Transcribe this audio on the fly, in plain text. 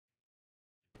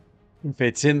If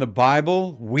it's in the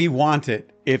Bible, we want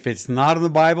it. If it's not in the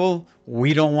Bible,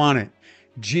 we don't want it.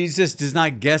 Jesus does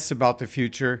not guess about the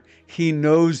future. He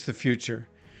knows the future.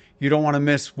 You don't want to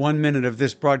miss 1 minute of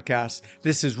this broadcast.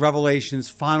 This is Revelation's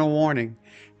final warning.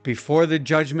 Before the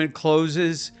judgment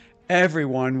closes,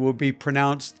 everyone will be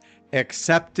pronounced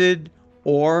accepted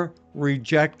or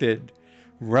rejected.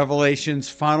 Revelation's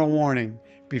final warning.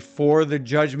 Before the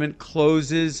judgment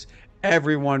closes,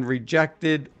 everyone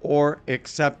rejected or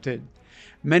accepted.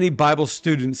 Many Bible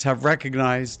students have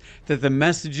recognized that the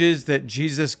messages that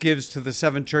Jesus gives to the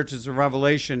seven churches of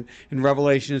Revelation in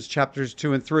Revelations chapters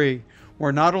 2 and 3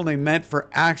 were not only meant for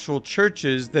actual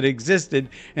churches that existed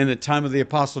in the time of the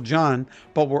Apostle John,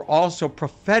 but were also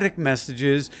prophetic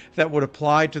messages that would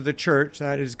apply to the church,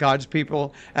 that is God's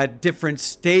people, at different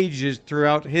stages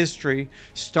throughout history,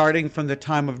 starting from the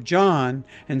time of John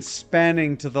and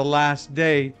spanning to the last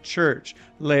day church,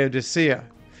 Laodicea.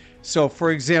 So, for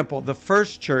example, the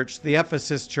first church, the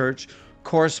Ephesus church,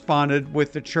 corresponded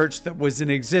with the church that was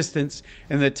in existence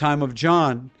in the time of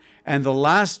John. And the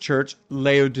last church,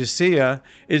 Laodicea,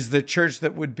 is the church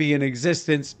that would be in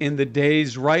existence in the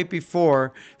days right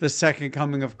before the second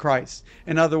coming of Christ.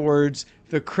 In other words,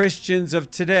 the Christians of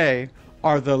today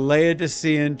are the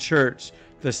Laodicean church,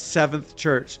 the seventh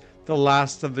church, the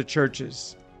last of the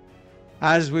churches.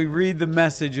 As we read the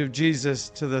message of Jesus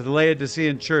to the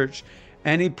Laodicean church,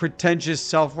 any pretentious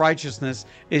self-righteousness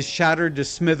is shattered to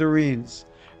smithereens.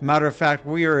 Matter of fact,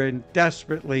 we are in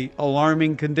desperately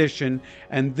alarming condition,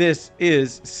 and this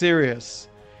is serious.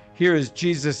 Here is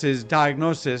Jesus'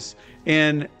 diagnosis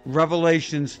in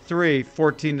Revelations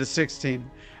 3:14-16.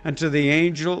 And to the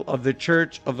angel of the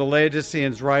church of the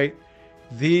Laodiceans write,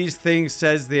 these things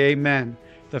says the Amen,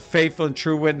 the faithful and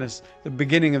true witness, the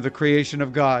beginning of the creation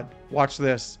of God. Watch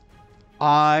this.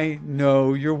 I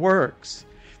know your works,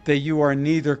 that you are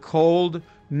neither cold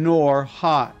nor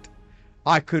hot.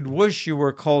 I could wish you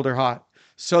were cold or hot.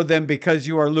 So then, because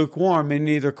you are lukewarm and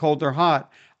neither cold nor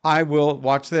hot, I will,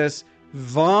 watch this,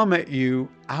 vomit you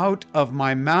out of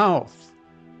my mouth.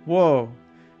 Whoa.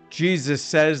 Jesus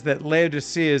says that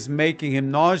Laodicea is making him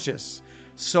nauseous,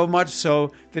 so much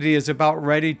so that he is about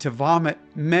ready to vomit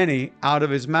many out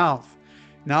of his mouth.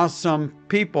 Now, some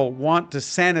people want to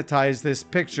sanitize this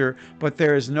picture, but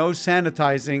there is no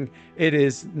sanitizing. It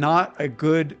is not a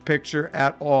good picture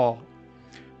at all.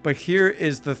 But here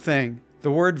is the thing. The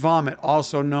word vomit,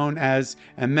 also known as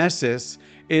emesis,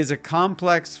 is a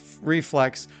complex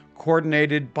reflex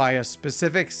coordinated by a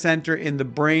specific center in the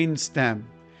brain stem.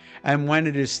 And when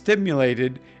it is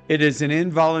stimulated, it is an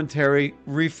involuntary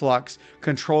reflux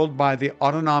controlled by the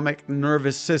autonomic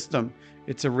nervous system.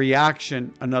 It's a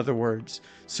reaction, in other words.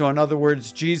 So in other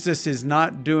words, Jesus is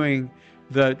not doing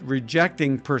the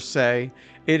rejecting per se.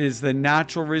 It is the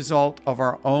natural result of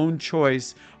our own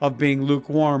choice of being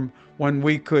lukewarm when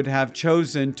we could have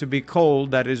chosen to be cold,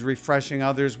 that is refreshing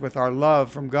others with our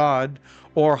love from God,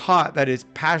 or hot, that is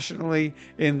passionately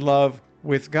in love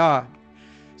with God.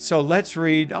 So let's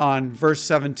read on. Verse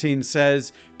 17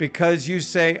 says, because you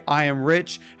say, I am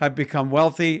rich, have become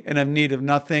wealthy, and have need of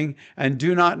nothing, and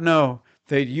do not know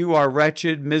that you are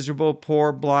wretched, miserable,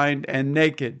 poor, blind, and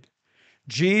naked.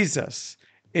 Jesus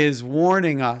is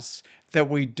warning us that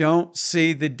we don't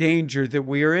see the danger that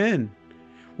we are in.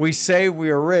 We say we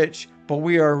are rich, but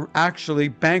we are actually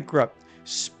bankrupt.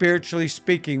 Spiritually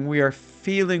speaking, we are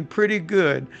feeling pretty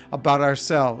good about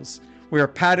ourselves. We are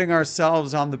patting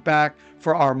ourselves on the back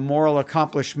for our moral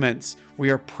accomplishments. We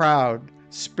are proud,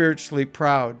 spiritually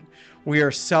proud. We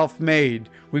are self-made.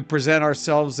 We present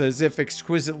ourselves as if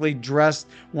exquisitely dressed,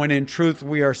 when in truth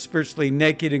we are spiritually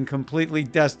naked and completely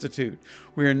destitute.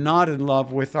 We are not in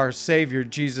love with our Savior,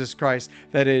 Jesus Christ.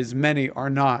 That is, many are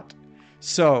not.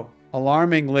 So,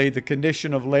 alarmingly, the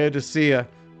condition of Laodicea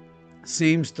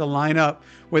seems to line up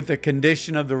with the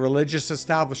condition of the religious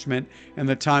establishment in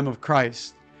the time of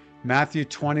Christ. Matthew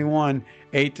 21,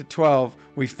 8-12,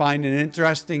 we find an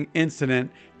interesting incident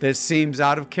that seems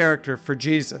out of character for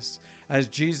Jesus. As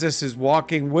Jesus is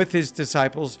walking with his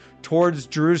disciples towards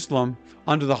Jerusalem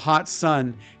under the hot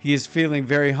sun, he is feeling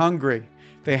very hungry.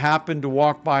 They happened to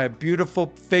walk by a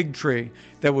beautiful fig tree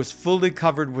that was fully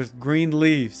covered with green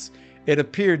leaves. It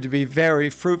appeared to be very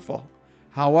fruitful.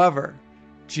 However,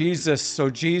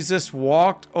 Jesus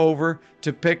walked over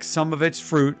to pick some of its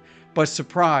fruit, but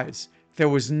surprise, there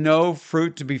was no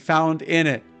fruit to be found in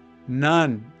it.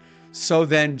 None. So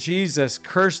then Jesus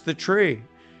cursed the tree.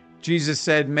 Jesus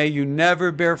said, may you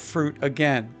never bear fruit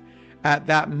again. At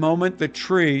that moment, the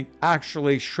tree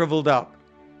actually shriveled up.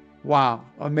 Wow,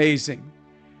 amazing.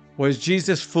 Was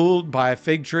Jesus fooled by a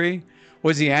fig tree?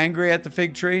 Was he angry at the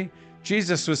fig tree?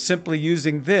 Jesus was simply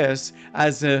using this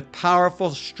as a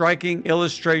powerful, striking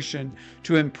illustration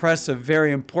to impress a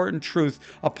very important truth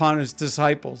upon his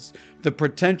disciples. The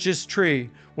pretentious tree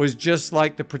was just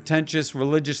like the pretentious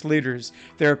religious leaders.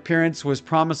 Their appearance was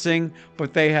promising,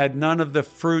 but they had none of the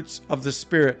fruits of the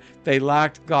Spirit. They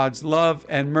lacked God's love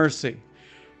and mercy.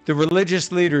 The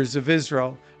religious leaders of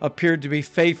Israel appeared to be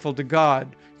faithful to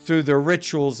God through their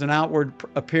rituals and outward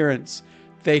appearance.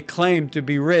 They claimed to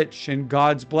be rich in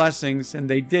God's blessings, and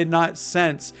they did not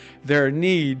sense their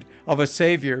need of a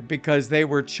Savior because they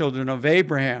were children of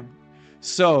Abraham.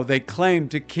 So they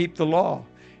claimed to keep the law,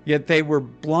 yet they were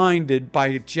blinded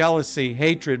by jealousy,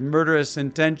 hatred, murderous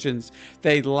intentions.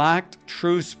 They lacked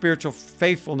true spiritual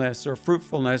faithfulness or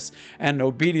fruitfulness and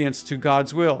obedience to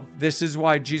God's will. This is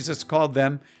why Jesus called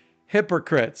them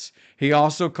hypocrites. He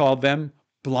also called them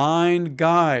blind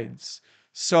guides.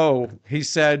 So he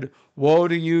said, "Woe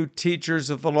to you, teachers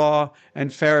of the law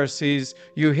and Pharisees,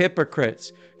 you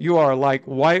hypocrites! You are like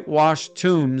whitewashed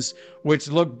tombs, which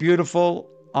look beautiful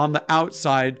on the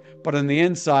outside, but on the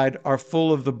inside are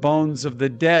full of the bones of the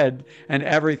dead and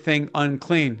everything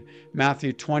unclean."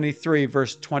 Matthew 23,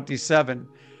 verse 27.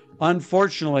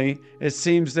 Unfortunately, it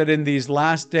seems that in these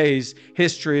last days,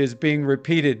 history is being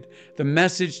repeated. The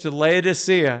message to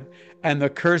Laodicea and the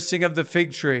cursing of the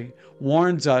fig tree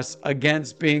warns us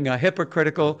against being a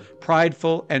hypocritical,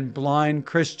 prideful, and blind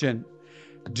Christian.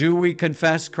 Do we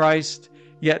confess Christ,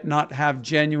 yet not have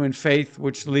genuine faith,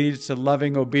 which leads to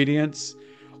loving obedience?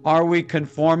 Are we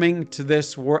conforming to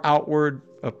this outward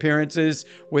appearances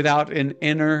without an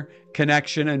inner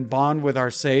connection and bond with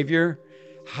our Savior?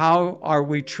 How are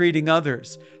we treating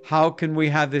others? How can we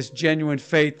have this genuine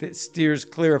faith that steers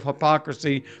clear of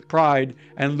hypocrisy, pride,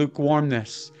 and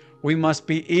lukewarmness? We must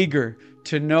be eager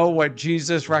to know what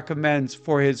Jesus recommends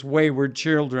for his wayward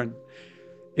children.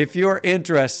 If you're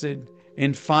interested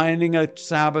in finding a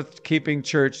Sabbath-keeping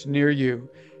church near you,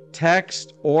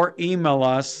 text or email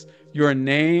us your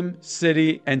name,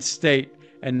 city, and state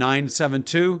at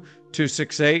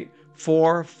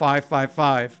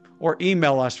 972-268-4555, or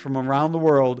email us from around the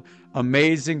world,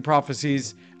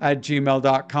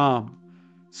 amazingprophecies@gmail.com.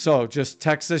 So just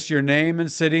text us your name and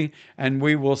city, and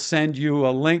we will send you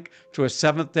a link to a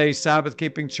Seventh-day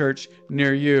Sabbath-keeping church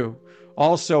near you.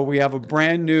 Also, we have a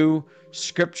brand new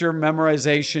scripture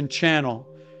memorization channel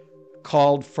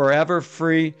called Forever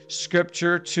Free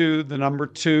Scripture to the number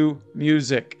 2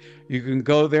 Music. You can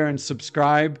go there and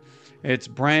subscribe. It's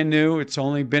brand new. It's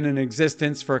only been in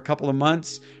existence for a couple of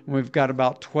months. And we've got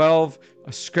about 12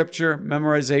 scripture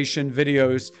memorization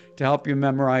videos to help you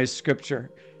memorize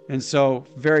scripture. And so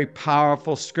very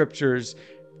powerful scriptures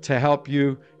to help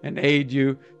you and aid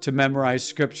you to memorize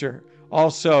scripture.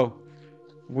 Also,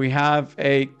 we have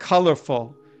a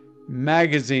colorful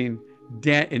magazine,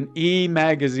 an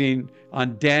e-magazine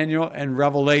on Daniel and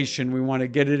Revelation. We want to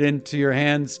get it into your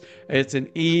hands. It's an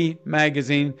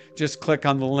e-magazine. Just click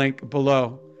on the link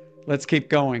below. Let's keep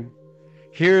going.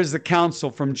 Here's the counsel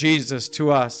from Jesus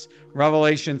to us.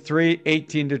 Revelation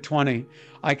 3:18-20.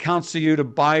 I counsel you to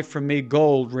buy from me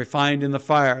gold refined in the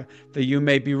fire, that you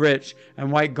may be rich,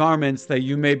 and white garments, that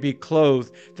you may be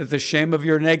clothed, that the shame of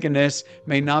your nakedness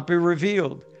may not be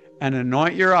revealed, and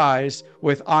anoint your eyes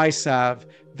with eye salve,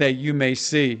 that you may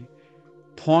see.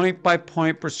 Point by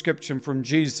point prescription from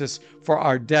Jesus for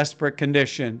our desperate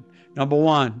condition. Number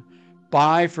 1,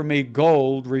 buy from me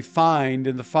gold refined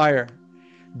in the fire.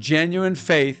 Genuine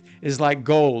faith is like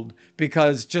gold,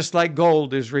 because just like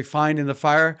gold is refined in the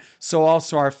fire, so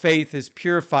also our faith is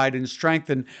purified and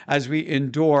strengthened as we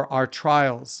endure our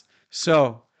trials.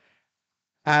 So,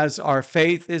 as our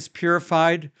faith is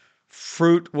purified,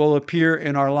 fruit will appear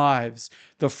in our lives,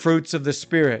 the fruits of the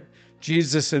Spirit.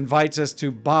 Jesus invites us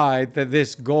to buy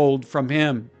this gold from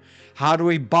him. How do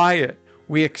we buy it?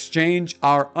 We exchange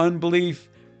our unbelief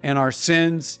and our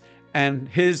sins and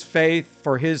his faith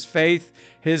for his faith,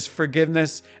 his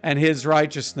forgiveness, and his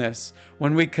righteousness.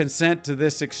 When we consent to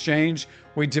this exchange,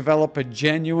 we develop a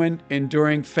genuine,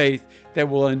 enduring faith that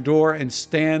will endure and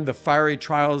stand the fiery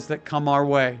trials that come our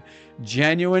way.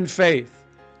 Genuine faith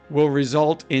will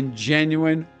result in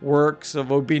genuine works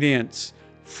of obedience,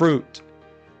 fruit.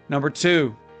 Number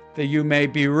 2, that you may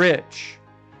be rich.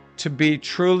 To be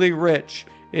truly rich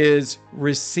is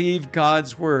receive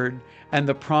God's word and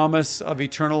the promise of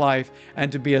eternal life,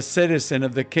 and to be a citizen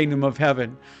of the kingdom of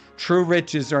heaven. True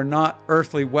riches are not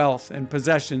earthly wealth and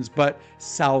possessions, but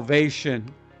salvation.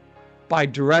 By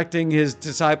directing his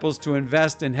disciples to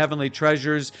invest in heavenly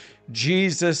treasures,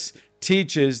 Jesus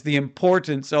teaches the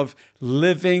importance of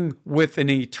living with an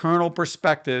eternal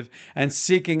perspective and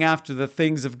seeking after the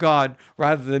things of God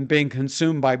rather than being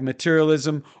consumed by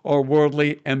materialism or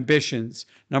worldly ambitions.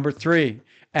 Number 3,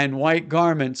 and white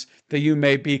garments that you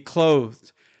may be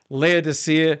clothed.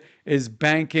 Laodicea is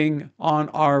banking on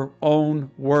our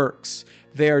own works.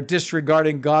 They are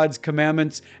disregarding God's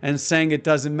commandments and saying it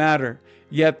doesn't matter.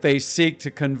 Yet they seek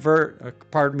to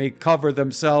cover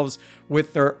themselves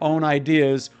with their own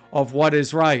ideas of what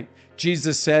is right.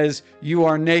 Jesus says, "You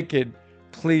are naked.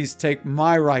 Please take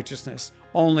my righteousness.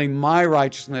 Only my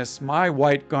righteousness, my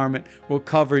white garment, will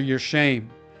cover your shame."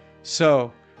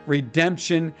 So,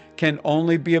 redemption can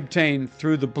only be obtained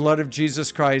through the blood of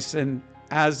Jesus Christ, and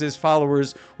as his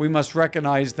followers, we must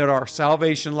recognize that our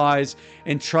salvation lies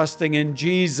in trusting in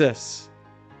Jesus,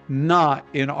 not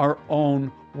in our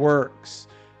own works.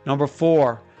 Number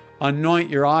 4, anoint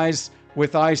your eyes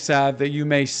with eye salve that you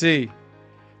may see.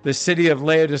 The city of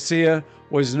Laodicea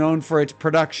was known for its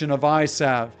production of eye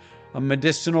salve, a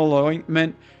medicinal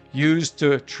ointment used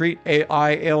to treat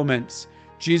eye ailments.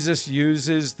 Jesus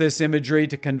uses this imagery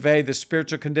to convey the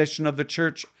spiritual condition of the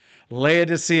church.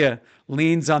 Laodicea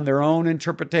leans on their own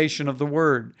interpretation of the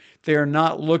word. They are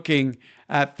not looking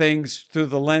at things through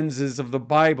the lenses of the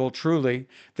Bible truly.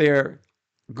 They are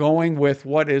going with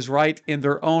what is right in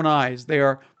their own eyes. They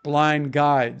are blind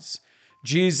guides.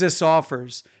 Jesus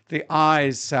offers the eye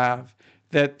salve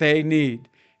that they need.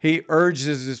 He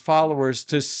urges his followers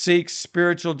to seek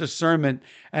spiritual discernment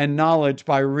and knowledge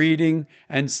by reading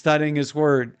and studying his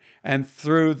word and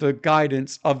through the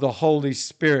guidance of the Holy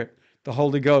Spirit, the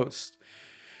Holy Ghost.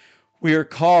 We are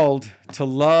called to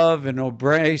love and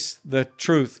embrace the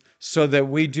truth so that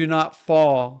we do not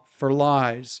fall for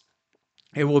lies.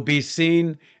 It will be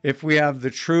seen if we have the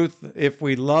truth, if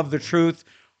we love the truth,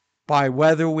 by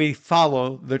whether we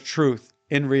follow the truth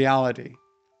in reality.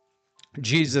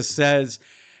 Jesus says,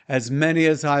 "As many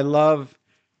as I love,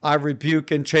 I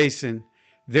rebuke and chasten.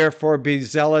 Therefore be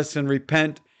zealous and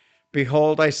repent.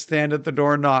 Behold, I stand at the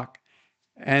door and knock.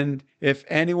 And if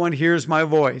anyone hears my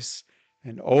voice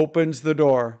and opens the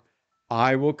door,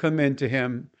 I will come into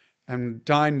him and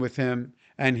dine with him,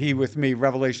 and he with me."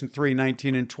 Revelation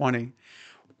 3:19 and 20.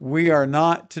 We are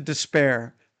not to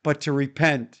despair, but to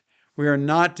repent. We are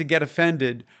not to get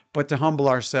offended, but to humble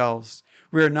ourselves.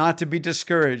 We are not to be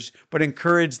discouraged, but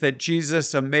encouraged that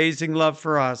Jesus' amazing love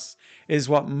for us is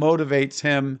what motivates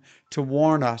him to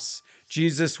warn us.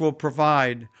 Jesus will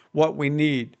provide what we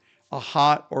need, a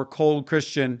hot or cold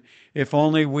Christian, if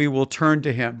only we will turn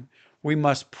to him. We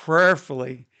must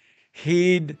prayerfully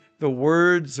heed the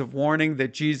words of warning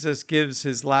that Jesus gives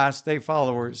his last day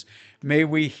followers. May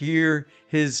we hear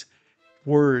his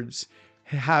words,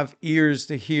 have ears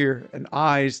to hear and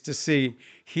eyes to see.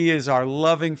 He is our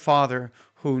loving Father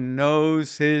who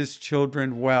knows his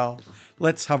children well.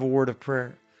 Let's have a word of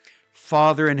prayer.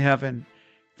 Father in heaven,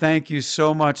 thank you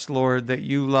so much, Lord, that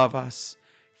you love us.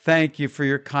 Thank you for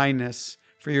your kindness,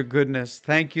 for your goodness.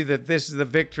 Thank you that this is the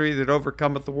victory that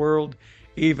overcometh the world,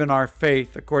 even our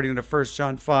faith, according to 1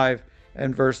 John 5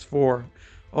 and verse 4.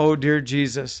 Oh, dear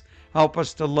Jesus, help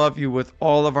us to love you with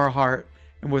all of our heart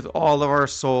and with all of our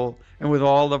soul and with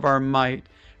all of our might.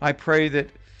 I pray that,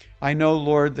 I know,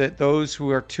 Lord, that those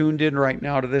who are tuned in right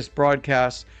now to this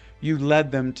broadcast, you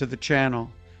led them to the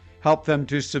channel. Help them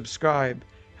to subscribe.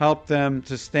 Help them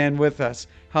to stand with us.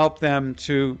 Help them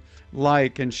to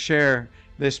like and share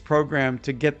this program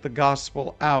to get the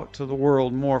gospel out to the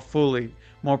world more fully,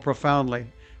 more profoundly.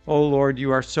 Oh, Lord,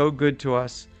 you are so good to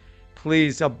us.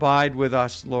 Please abide with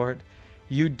us, Lord.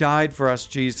 You died for us,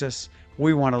 Jesus.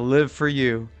 We want to live for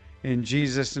you. In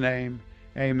Jesus' name,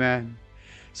 amen.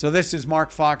 So this is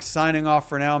Mark Fox signing off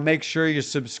for now. Make sure you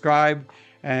subscribe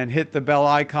and hit the bell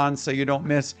icon so you don't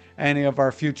miss any of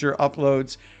our future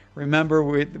uploads. Remember,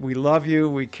 we love you,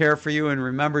 we care for you, and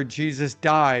remember, Jesus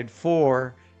died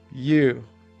for you.